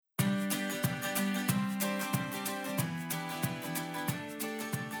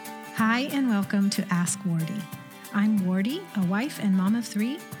Hi, and welcome to Ask Wardy. I'm Wardy, a wife and mom of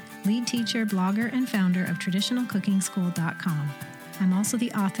three, lead teacher, blogger, and founder of TraditionalCookingSchool.com. I'm also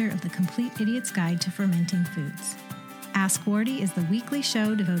the author of The Complete Idiot's Guide to Fermenting Foods. Ask Wardy is the weekly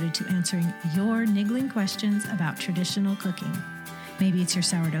show devoted to answering your niggling questions about traditional cooking. Maybe it's your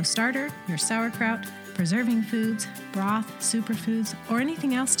sourdough starter, your sauerkraut, preserving foods, broth, superfoods, or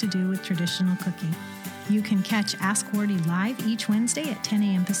anything else to do with traditional cooking. You can catch Ask Wardy live each Wednesday at 10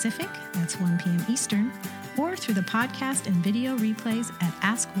 a.m. Pacific, that's 1 p.m. Eastern, or through the podcast and video replays at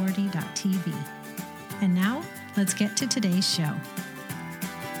askwardy.tv. And now, let's get to today's show.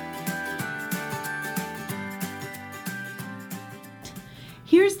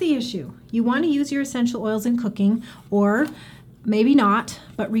 Here's the issue. You want to use your essential oils in cooking, or maybe not,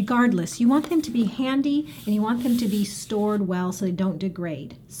 but regardless, you want them to be handy and you want them to be stored well so they don't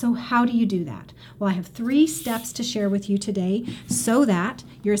degrade. So how do you do that? Well, I have 3 steps to share with you today so that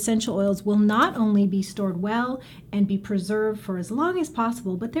your essential oils will not only be stored well and be preserved for as long as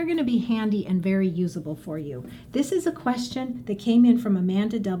possible, but they're going to be handy and very usable for you. This is a question that came in from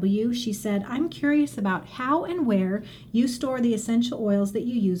Amanda W. She said, I'm curious about how and where you store the essential oils that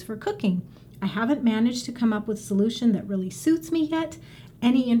you use for cooking. I haven't managed to come up with a solution that really suits me yet.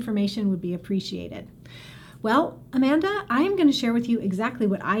 Any information would be appreciated. Well, Amanda, I am going to share with you exactly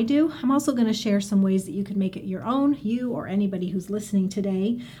what I do. I'm also going to share some ways that you could make it your own, you or anybody who's listening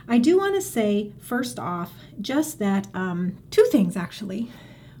today. I do want to say, first off, just that 2 things actually.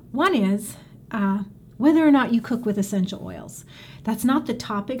 One is whether or not you cook with essential oils. That's not the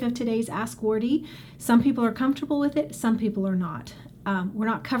topic of today's Ask Wardy. Some people are comfortable with it, some people are not. We're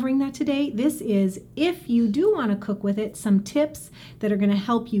not covering that today. This is, if you do want to cook with it, some tips that are going to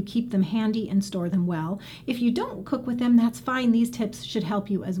help you keep them handy and store them well. If you don't cook with them, that's fine. These tips should help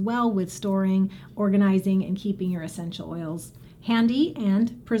you as well with storing, organizing, and keeping your essential oils handy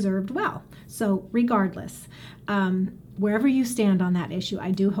and preserved well. So regardless, wherever you stand on that issue, I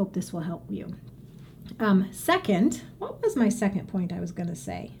do hope this will help you. Second, what was my second point I was going to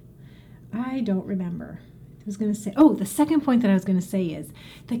say? I don't remember. The second point that I was going to say is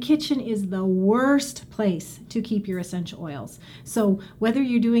the kitchen is the worst place to keep your essential oils. So whether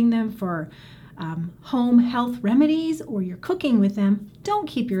you're doing them for home health remedies or you're cooking with them, don't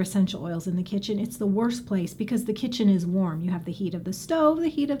keep your essential oils in the kitchen. It's the worst place because the kitchen is warm. You have the heat of the stove, the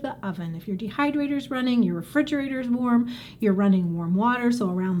heat of the oven. If your dehydrator is running, your refrigerator is warm, you're running warm water, so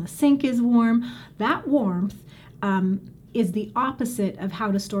around the sink is warm. That warmth is the opposite of how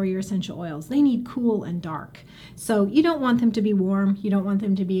to store your essential oils. They need cool and dark. So you don't want them to be warm. You don't want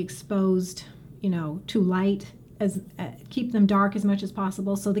them to be exposed, to light. Keep them dark as much as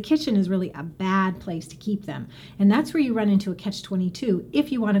possible. So the kitchen is really a bad place to keep them. And that's where you run into a catch-22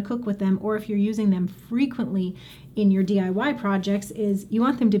 if you want to cook with them, or if you're using them frequently in your DIY projects, is you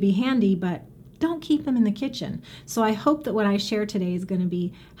want them to be handy, but don't keep them in the kitchen. So I hope that what I share today is going to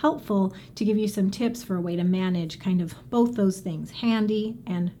be helpful to give you some tips for a way to manage kind of both those things, handy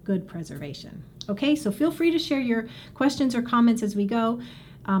and good preservation. Okay, so feel free to share your questions or comments as we go.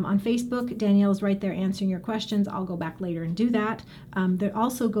 On Facebook, Danielle is right there answering your questions. I'll go back later and do that.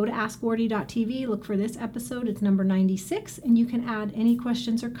 Also go to askwardy.tv, look for this episode. It's number 96, and you can add any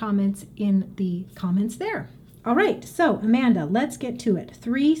questions or comments in the comments there. All right, so Amanda, let's get to it.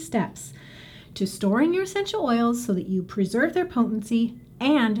 3 steps to storing your essential oils so that you preserve their potency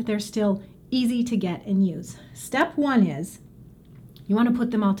and they're still easy to get and use. Step 1 is you want to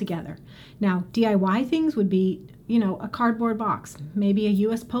put them all together. Now, DIY things would be, a cardboard box, maybe a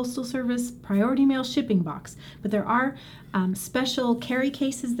U.S. Postal Service priority mail shipping box. But there are special carry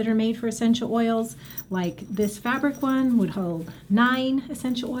cases that are made for essential oils. Like this fabric one would hold 9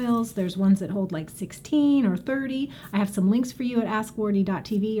 essential oils. There's ones that hold like 16 or 30. I have some links for you at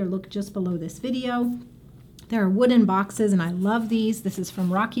askwardy.tv, or look just below this video. There are wooden boxes, and I love these. This is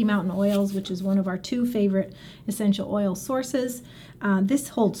from Rocky Mountain Oils, which is one of our 2 favorite essential oil sources. This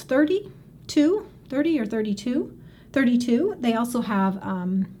holds 30 or 32. They also have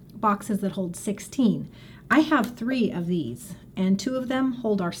boxes that hold 16. I have 3 of these, and 2 of them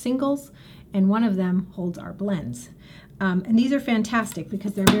hold our singles, and 1 of them holds our blends. And these are fantastic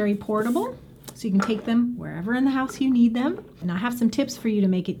because they're very portable, so you can take them wherever in the house you need them. And I have some tips for you to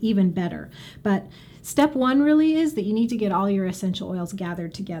make it even better. But step 1 really is that you need to get all your essential oils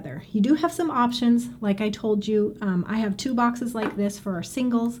gathered together. You do have some options. Like I told you, I have 2 boxes like this for our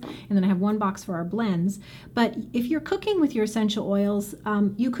singles, and then I have 1 box for our blends. But if you're cooking with your essential oils,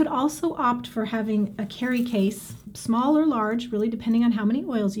 you could also opt for having a carry case, small or large, really depending on how many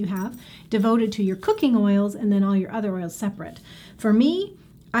oils you have, devoted to your cooking oils and then all your other oils separate. For me,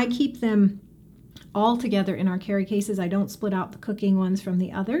 I keep them all together in our carry cases. I don't split out the cooking ones from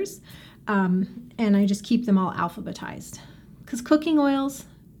the others. And I just keep them all alphabetized. Because cooking oils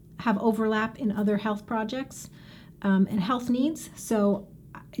have overlap in other health projects and health needs. So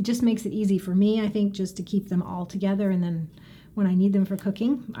it just makes it easy for me, I think, just to keep them all together. And then when I need them for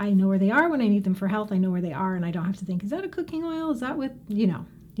cooking, I know where they are. When I need them for health, I know where they are. And I don't have to think, is that a cooking oil? Is that with, you know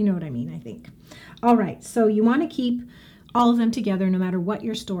what I mean, I think. All right, so you want to keep all of them together no matter what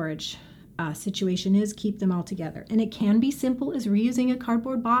your storage situation is. Keep them all together. And it can be simple as reusing a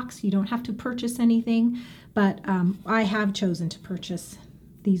cardboard box. You don't have to purchase anything, but I have chosen to purchase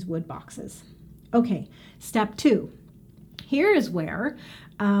these wood boxes. Okay, step 2. Here is where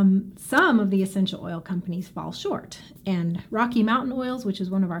some of the essential oil companies fall short. And Rocky Mountain Oils, which is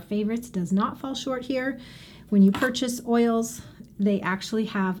one of our favorites, does not fall short here. When you purchase oils, they actually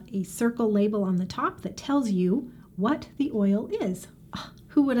have a circle label on the top that tells you what the oil is.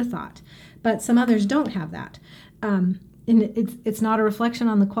 Who would have thought? But some others don't have that. And it's not a reflection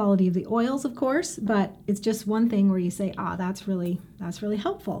on the quality of the oils, of course, but it's just one thing where you say, that's really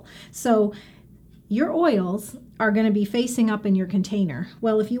helpful. So your oils are going to be facing up in your container.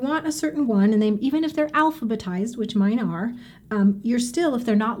 Well, if you want a certain one, and even if they're alphabetized, which mine are, you're still, if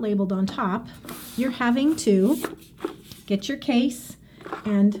they're not labeled on top, you're having to get your case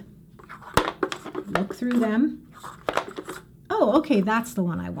and look through them. Oh, okay, that's the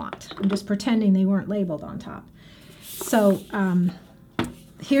one I want. I'm just pretending they weren't labeled on top. So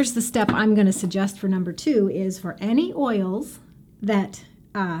here's the step I'm going to suggest for number 2 is for any oils that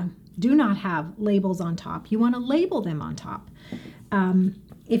do not have labels on top, you want to label them on top.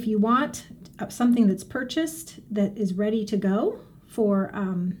 If you want something that's purchased that is ready to go for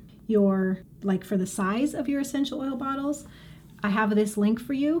for the size of your essential oil bottles, I have this link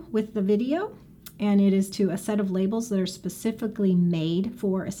for you with the video, and it is to a set of labels that are specifically made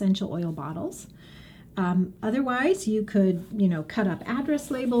for essential oil bottles. Otherwise, you could, cut up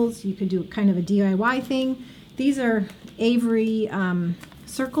address labels. You could do kind of a DIY thing. These are Avery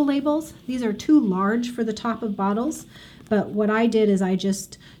circle labels. These are too large for the top of bottles, but what I did is I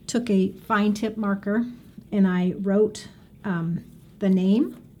just took a fine tip marker and I wrote the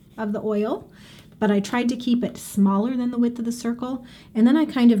name of the oil, but I tried to keep it smaller than the width of the circle, and then I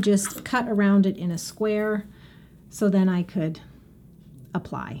kind of just cut around it in a square so then I could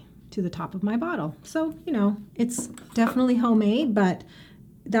apply to the top of my bottle. So, it's definitely homemade, but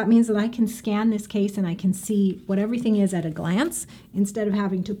that means that I can scan this case and I can see what everything is at a glance instead of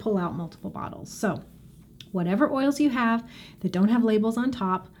having to pull out multiple bottles. So whatever oils you have that don't have labels on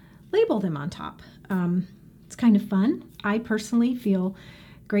top, label them on top. It's kind of fun. I personally feel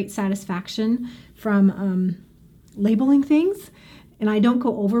great satisfaction from labeling things, and I don't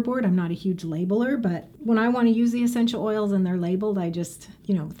go overboard. I'm not a huge labeler, but when I want to use the essential oils and they're labeled, I just,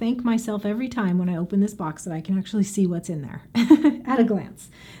 thank myself every time when I open this box that I can actually see what's in there at a glance.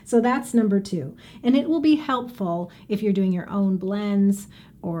 So that's number 2. And it will be helpful if you're doing your own blends,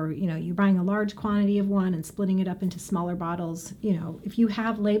 or, you're buying a large quantity of one and splitting it up into smaller bottles. If you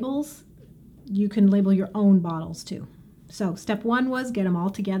have labels, you can label your own bottles too. So step 1 was get them all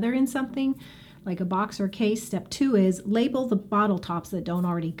together in something like a box or case. Step 2 is label the bottle tops that don't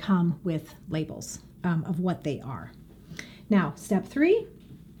already come with labels of what they are. Now, step 3,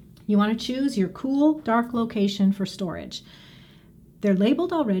 you want to choose your cool, dark location for storage. They're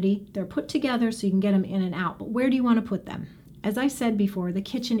labeled already, they're put together so you can get them in and out, but where do you want to put them? As I said before, the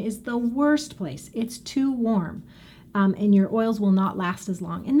kitchen is the worst place. It's too warm. And your oils will not last as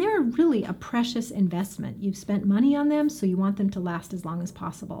long. And they're really a precious investment. You've spent money on them, so you want them to last as long as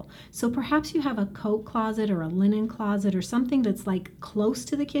possible. So perhaps you have a coat closet or a linen closet or something that's like close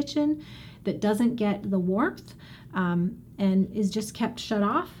to the kitchen that doesn't get the warmth and is just kept shut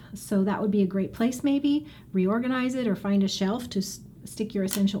off. So that would be a great place maybe. Reorganize it or find a shelf to stick your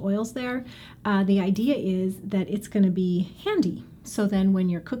essential oils there. The idea is that it's going to be handy. So then when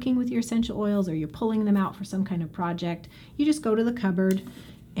you're cooking with your essential oils or you're pulling them out for some kind of project, you just go to the cupboard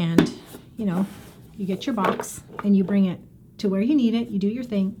and, you get your box and you bring it to where you need it, you do your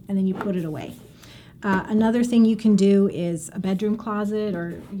thing, and then you put it away. Another thing you can do is a bedroom closet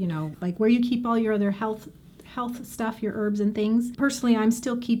or, like where you keep all your other health stuff, your herbs and things. Personally, I'm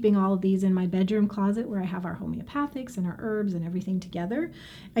still keeping all of these in my bedroom closet where I have our homeopathics and our herbs and everything together.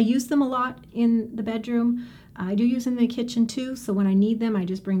 I use them a lot in the bedroom. I do use them in the kitchen too, so when I need them, I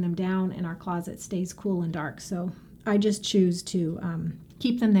just bring them down and our closet stays cool and dark. So I just choose to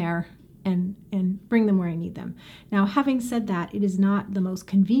keep them there and bring them where I need them. Now, having said that, it is not the most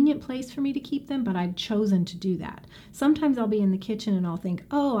convenient place for me to keep them, but I've chosen to do that. Sometimes I'll be in the kitchen and I'll think,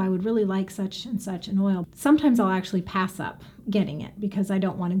 oh, I would really like such and such an oil. Sometimes I'll actually pass up getting it because I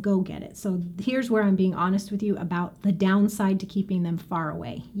don't want to go get it. So here's where I'm being honest with you about the downside to keeping them far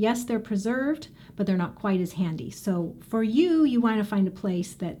away. Yes, they're preserved, but they're not quite as handy. So for you, you want to find a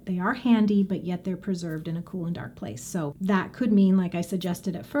place that they are handy, but yet they're preserved in a cool and dark place. So that could mean, like I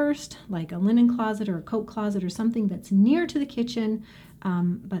suggested at first, like a linen closet or a coat closet or something that's near to the kitchen,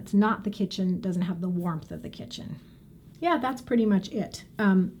 but it's not the kitchen, doesn't have the warmth of the kitchen. Yeah, that's pretty much it.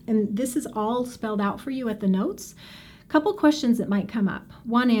 And this is all spelled out for you at the notes. Couple questions that might come up.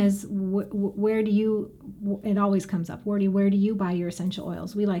 One is, where do you, it always comes up, where do you buy your essential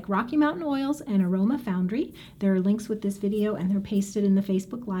oils? We like Rocky Mountain Oils and Aroma Foundry. There are links with this video and they're pasted in the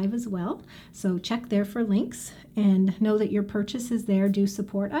Facebook Live as well. So check there for links and know that your purchases there do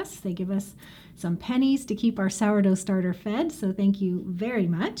support us. They give us some pennies to keep our sourdough starter fed. So thank you very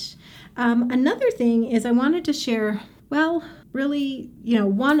much. Another thing is I wanted to share, well, really,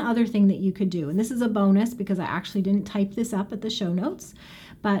 one other thing that you could do, and this is a bonus because I actually didn't type this up at the show notes,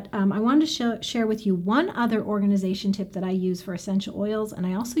 but I wanted to share with you one other organization tip that I use for essential oils, and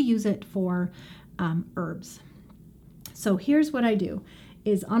I also use it for herbs. So here's what I do,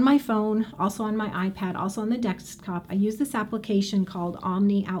 is on my phone, also on my iPad, also on the desktop, I use this application called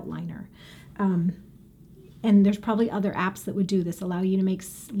Omni Outliner. And there's probably other apps that would do this, allow you to make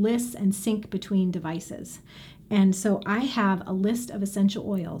lists and sync between devices. And so I have a list of essential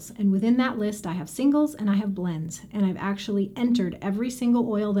oils, and within that list I have singles and I have blends, and I've actually entered every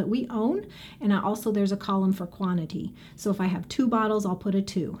single oil that we own, and there's a column for quantity. So if I have 2 bottles, I'll put a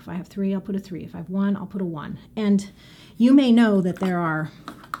 2. If I have 3, I'll put a 3. If I have 1, I'll put a 1. And you may know that there are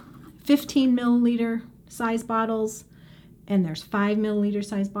 15 milliliter size bottles, and there's 5 milliliter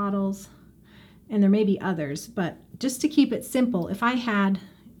size bottles, and there may be others, but just to keep it simple,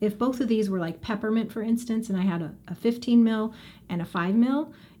 if both of these were like peppermint, for instance, and I had a 15 mil and a 5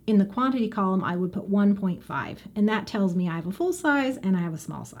 mil, in the quantity column, I would put 1.5. And that tells me I have a full size and I have a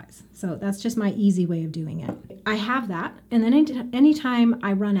small size. So that's just my easy way of doing it. I have that. And then anytime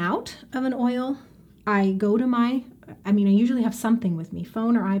I run out of an oil, I go to I usually have something with me,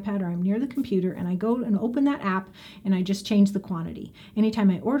 phone or iPad, or I'm near the computer, and I go and open that app and I just change the quantity. Anytime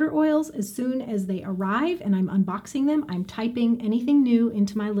I order oils, as soon as they arrive and I'm unboxing them, I'm typing anything new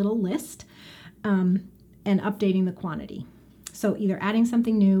into my little list and updating the quantity. So either adding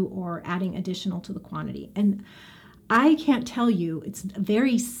something new or adding additional to the quantity. And I can't tell you, it's a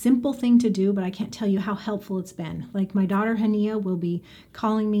very simple thing to do, but I can't tell you how helpful it's been. Like my daughter Hania will be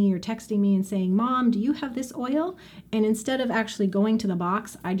calling me or texting me and saying, "Mom, do you have this oil?" And instead of actually going to the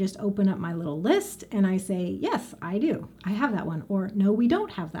box, I just open up my little list and I say, "Yes, I do. I have that one." Or, "No, we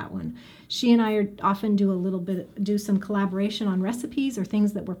don't have that one." She and I often do some collaboration on recipes or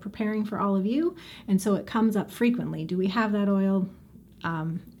things that we're preparing for all of you. And so it comes up frequently. Do we have that oil?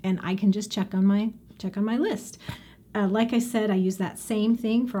 And I can just check on my list. Like I said, I use that same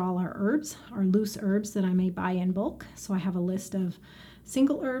thing for all our herbs, our loose herbs that I may buy in bulk. So I have a list of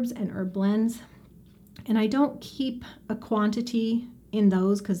single herbs and herb blends. And I don't keep a quantity in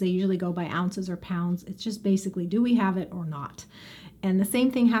those because they usually go by ounces or pounds. It's just basically, do we have it or not? And the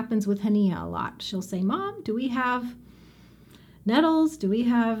same thing happens with Hania a lot. She'll say, "Mom, do we have nettles? Do we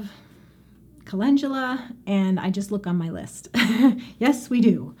have calendula?" And I just look on my list. Yes, we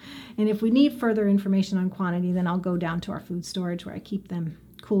do. And if we need further information on quantity, then I'll go down to our food storage where I keep them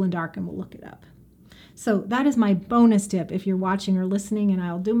cool and dark, and we'll look it up. So that is my bonus tip if you're watching or listening, and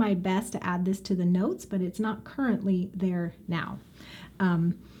I'll do my best to add this to the notes, but it's not currently there now.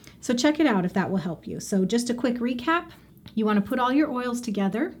 So check it out if that will help you. So just a quick recap. You want to put all your oils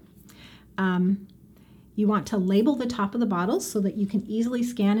together. You want to label the top of the bottles so that you can easily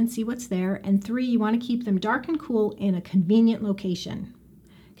scan and see what's there. And 3, you want to keep them dark and cool in a convenient location,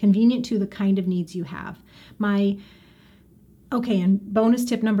 convenient to the kind of needs you have. And bonus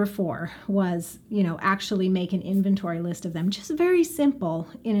tip number 4 was, actually make an inventory list of them. Just very simple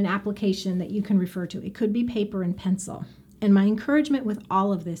in an application that you can refer to. It could be paper and pencil. And my encouragement with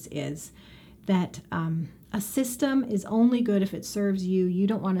all of this is that a system is only good if it serves you. You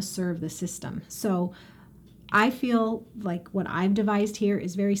don't want to serve the system. So I feel like what I've devised here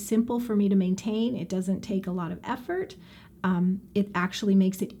is very simple for me to maintain. It doesn't take a lot of effort. It actually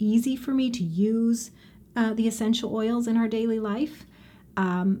makes it easy for me to use the essential oils in our daily life.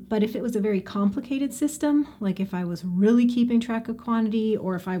 But if it was a very complicated system, like if I was really keeping track of quantity,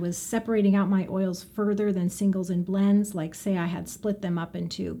 or if I was separating out my oils further than singles and blends, like say I had split them up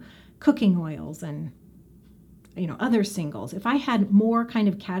into cooking oils and other singles, if I had more kind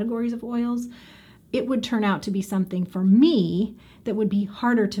of categories of oils, it would turn out to be something for me that would be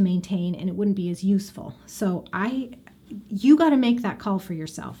harder to maintain and it wouldn't be as useful. So I you got to make that call for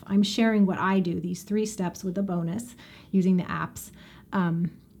yourself. I'm sharing what I do, these 3 steps with a bonus using the apps.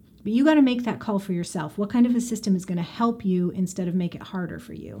 But you got to make that call for yourself. What kind of a system is going to help you instead of make it harder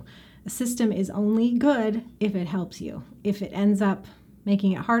for you? A system is only good if it helps you. If it ends up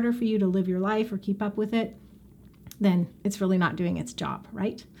making it harder for you to live your life or keep up with it, then it's really not doing its job,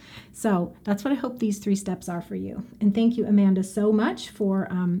 right? So that's what I hope these 3 steps are for you. And thank you, Amanda, so much for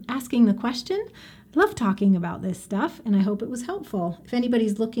asking the question. I love talking about this stuff, and I hope it was helpful. If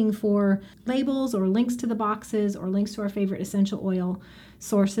anybody's looking for labels or links to the boxes or links to our favorite essential oil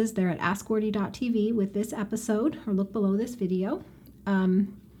sources, they're at AskWordy.tv with this episode, or look below this video.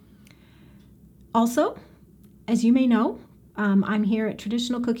 Also, as you may know, I'm here at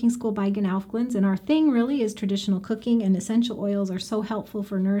Traditional Cooking School by GNOWFGLINS, and our thing really is traditional cooking, and essential oils are so helpful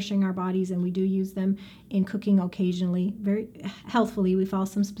for nourishing our bodies, and we do use them in cooking occasionally, very healthfully. We follow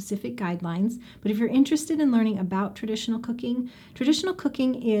some specific guidelines. But if you're interested in learning about traditional cooking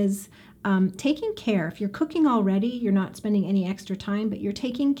is taking care. If you're cooking already, you're not spending any extra time, but you're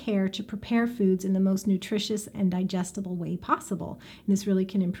taking care to prepare foods in the most nutritious and digestible way possible. And this really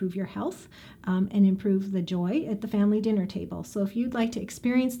can improve your health and improve the joy at the family dinner table. So if you'd like to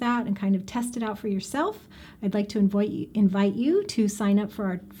experience that and kind of test it out for yourself, I'd like to invite you to sign up for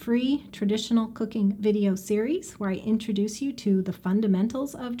our free traditional cooking video series, where I introduce you to the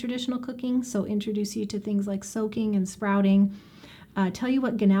fundamentals of traditional cooking. So introduce you to things like soaking and sprouting, tell you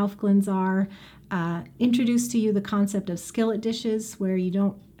what GNOWFGLINS are, introduce to you the concept of skillet dishes, where you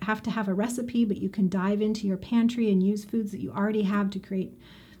don't have to have a recipe, but you can dive into your pantry and use foods that you already have to create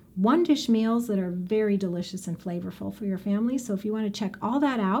one-dish meals that are very delicious and flavorful for your family. So if you want to check all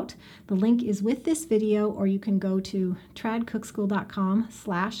that out, the link is with this video, or you can go to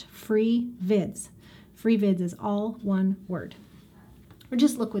tradcookschool.com/freevids. Freevids is all one word. Or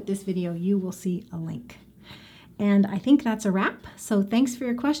just look with this video, you will see a link. And I think that's a wrap. So thanks for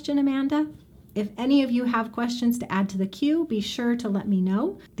your question, Amanda. If any of you have questions to add to the queue, be sure to let me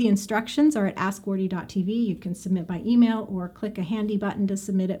know. The instructions are at AskWordy.tv. You can submit by email or click a handy button to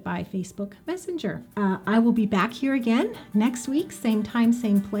submit it by Facebook Messenger. I will be back here again next week, same time,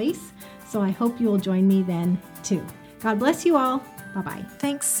 same place. So I hope you will join me then too. God bless you all. Bye-bye.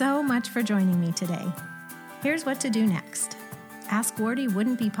 Thanks so much for joining me today. Here's what to do next. Ask Wordy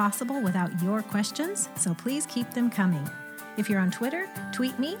wouldn't be possible without your questions, so please keep them coming. If you're on Twitter,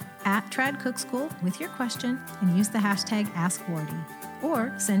 tweet me at TradCookSchool with your question and use the hashtag AskWordy,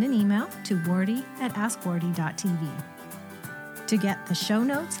 or send an email to wordy@askwordy.tv. To get the show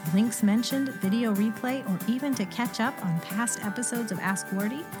notes, links mentioned, video replay, or even to catch up on past episodes of Ask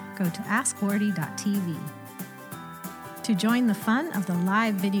Wordy, go to askwordy.tv. To join the fun of the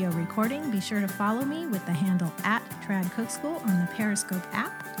live video recording, be sure to follow me with the handle at TradCookSchool on the Periscope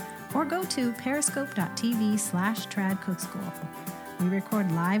app, or go to periscope.tv/TradCookSchool. We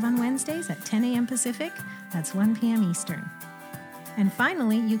record live on Wednesdays at 10 a.m. Pacific, that's 1 p.m. Eastern. And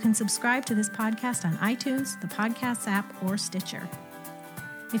finally, you can subscribe to this podcast on iTunes, the Podcasts app, or Stitcher.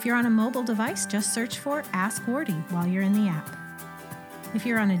 If you're on a mobile device, just search for Ask Wordy while you're in the app. If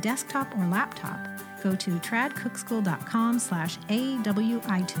you're on a desktop or laptop, go to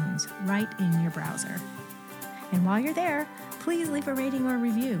tradcookschool.com/awitunes right in your browser. And while you're there, please leave a rating or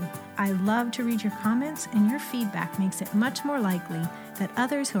review. I love to read your comments, and your feedback makes it much more likely that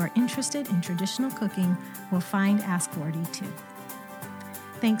others who are interested in traditional cooking will find Ask Wordy too.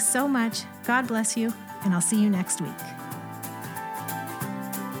 Thanks so much, God bless you, and I'll see you next week.